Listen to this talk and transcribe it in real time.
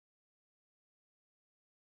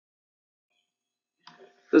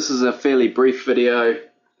This is a fairly brief video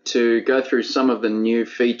to go through some of the new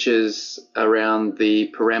features around the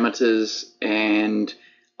parameters and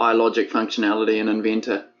iLogic functionality in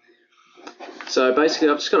Inventor. So basically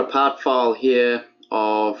I've just got a part file here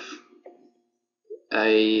of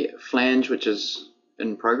a flange which is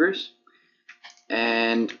in progress,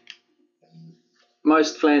 and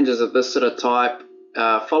most flanges of this sort of type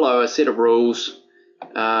follow a set of rules,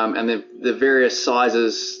 and the various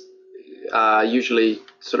sizes are usually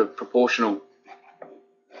sort of proportional.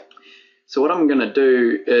 So what I'm going to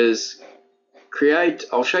do is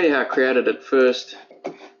I'll show you how I created it first.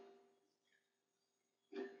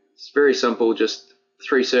 It's very simple, just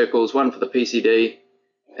 3 circles, one for the PCD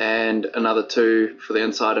and another 2 for the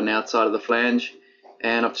inside and outside of the flange.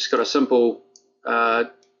 And I've just got a simple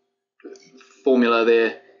formula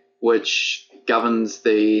there which governs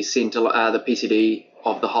the center, the PCD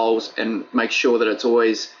of the holes, and makes sure that it's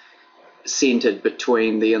always centered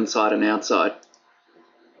between the inside and outside.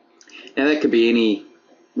 Now that could be any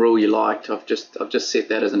rule you liked. I've just set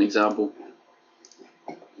that as an example.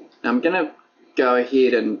 Now I'm going to go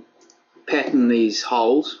ahead and pattern these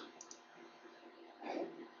holes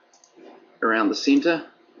around the center,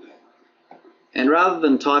 and rather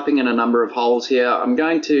than typing in a number of holes here, I'm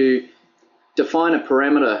going to define a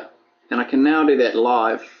parameter, and I can now do that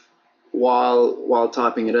live while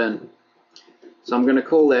typing it in. So I'm going to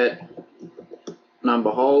call that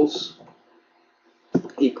number holes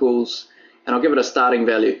equals, and I'll give it a starting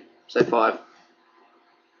value, say 5.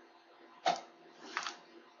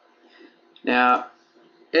 Now,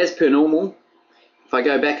 as per normal, if I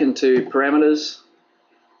go back into parameters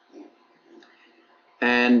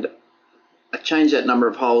and I change that number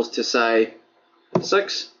of holes to say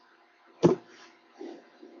 6, the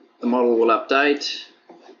model will update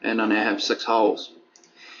and I now have 6 holes.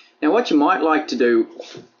 Now what you might like to do,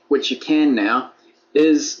 which you can now,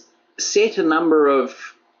 is set a number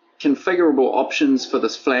of configurable options for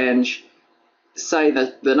this flange, say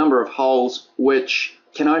that the number of holes which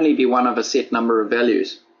can only be one of a set number of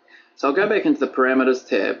values. So I'll go back into the parameters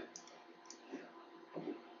tab,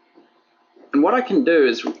 and what I can do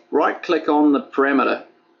is right click on the parameter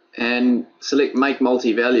and select make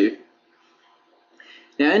multi-value.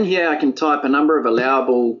 Now in here I can type a number of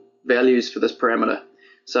allowable values for this parameter.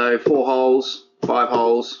 So 4 holes, 5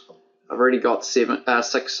 holes, I've already got 6,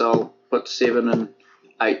 so I'll put 7 and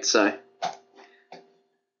 8 say.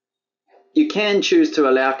 You can choose to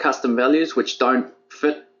allow custom values which don't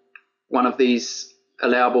fit one of these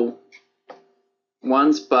allowable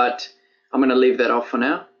ones, but I'm going to leave that off for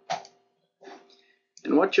now.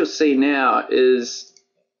 And what you'll see now is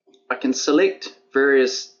I can select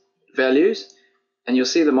various values, and you'll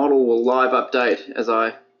see the model will live update as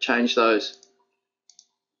I change those.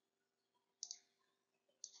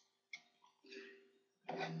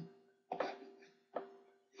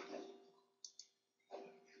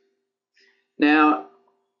 Now,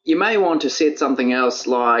 you may want to set something else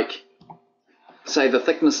like, say, the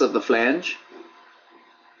thickness of the flange.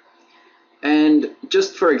 And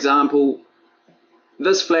just for example,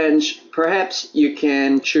 this flange, perhaps you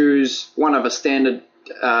can choose one of a standard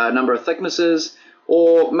number of thicknesses,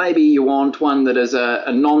 or maybe you want one that is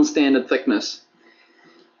a non-standard thickness.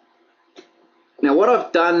 Now what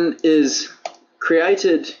I've done is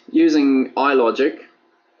created, using iLogic,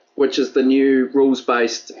 which is the new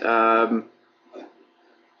rules-based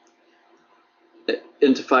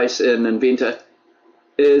interface in Inventor,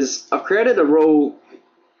 is I've created a rule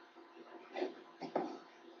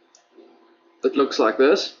that looks like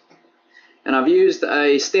this, and I've used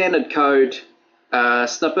a standard code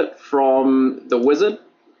snippet from the wizard.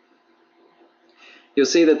 You'll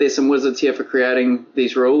see that there's some wizards here for creating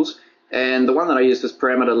these rules, and the one that I used was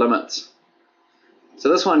parameter limits. So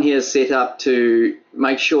this one here is set up to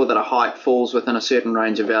make sure that a height falls within a certain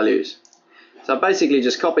range of values. So I've basically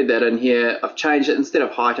just copied that in here. I've changed it, instead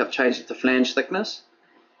of height, I've changed it to flange thickness.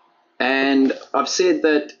 And I've said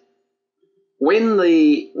that when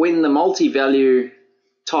the multi-value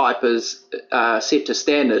type is set to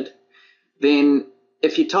standard, then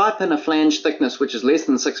if you type in a flange thickness which is less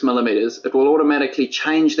than 6 millimeters, it will automatically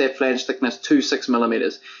change that flange thickness to 6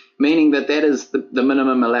 millimeters, meaning that that is the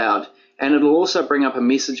minimum allowed. And it will also bring up a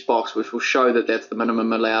message box which will show that that's the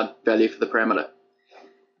minimum allowed value for the parameter.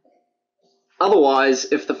 Otherwise,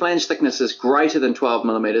 if the flange thickness is greater than 12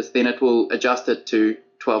 millimeters, then it will adjust it to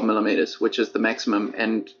 12 millimeters, which is the maximum,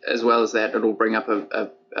 and as well as that, it will bring up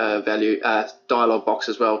a dialog box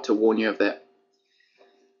as well to warn you of that.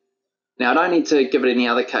 Now I don't need to give it any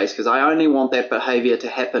other case, because I only want that behavior to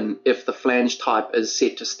happen if the flange type is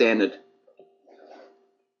set to standard.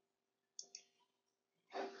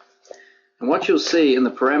 And what you'll see in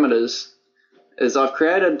the parameters is I've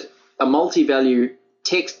created a multi-value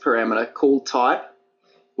text parameter called type,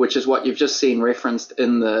 which is what you've just seen referenced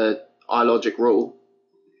in the iLogic rule.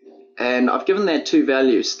 And I've given that two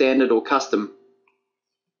values, standard or custom.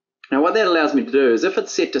 Now what that allows me to do is if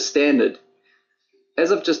it's set to standard,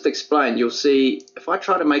 as I've just explained, you'll see if I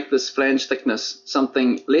try to make this flange thickness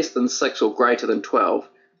something less than 6 or greater than 12,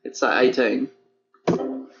 let's say 18,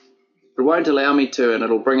 it won't allow me to, and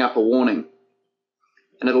it'll bring up a warning.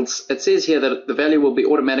 And it says here that the value will be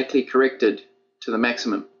automatically corrected to the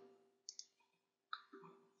maximum.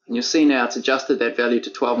 And you'll see now it's adjusted that value to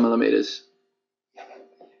 12 millimeters.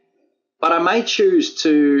 But I may choose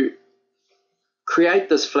to create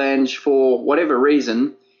this flange for whatever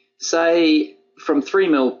reason, say from 3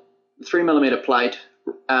 millimeter plate,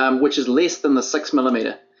 which is less than the 6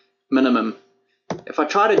 millimeter minimum. If I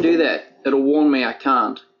try to do that, it'll warn me I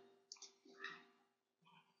can't.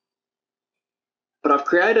 But I've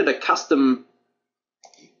created a custom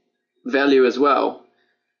value as well,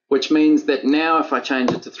 which means that now if I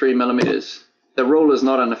change it to 3 millimeters, the rule is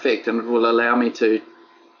not in effect and it will allow me to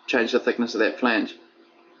change the thickness of that flange.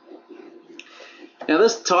 Now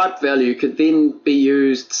this type value could then be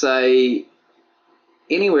used, say,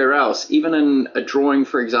 anywhere else, even in a drawing,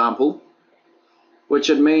 for example, which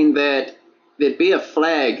would mean that there'd be a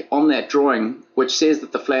flag on that drawing which says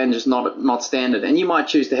that the flange is not standard. And you might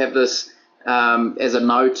choose to have this as a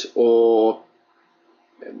note, or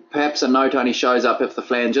perhaps a note only shows up if the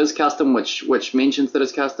flange is custom, which mentions that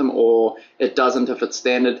it's custom, or it doesn't if it's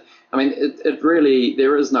standard. I mean, it really,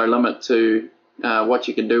 there is no limit to what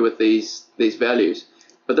you can do with these values.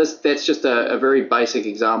 But that's just a very basic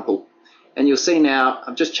example. And you'll see now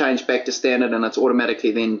I've just changed back to standard and it's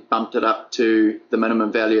automatically then bumped it up to the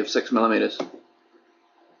minimum value of 6 millimeters.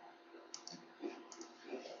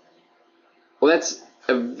 Well, that's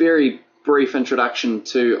a very brief introduction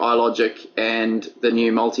to iLogic and the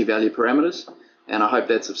new multi-value parameters, and I hope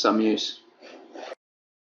that's of some use.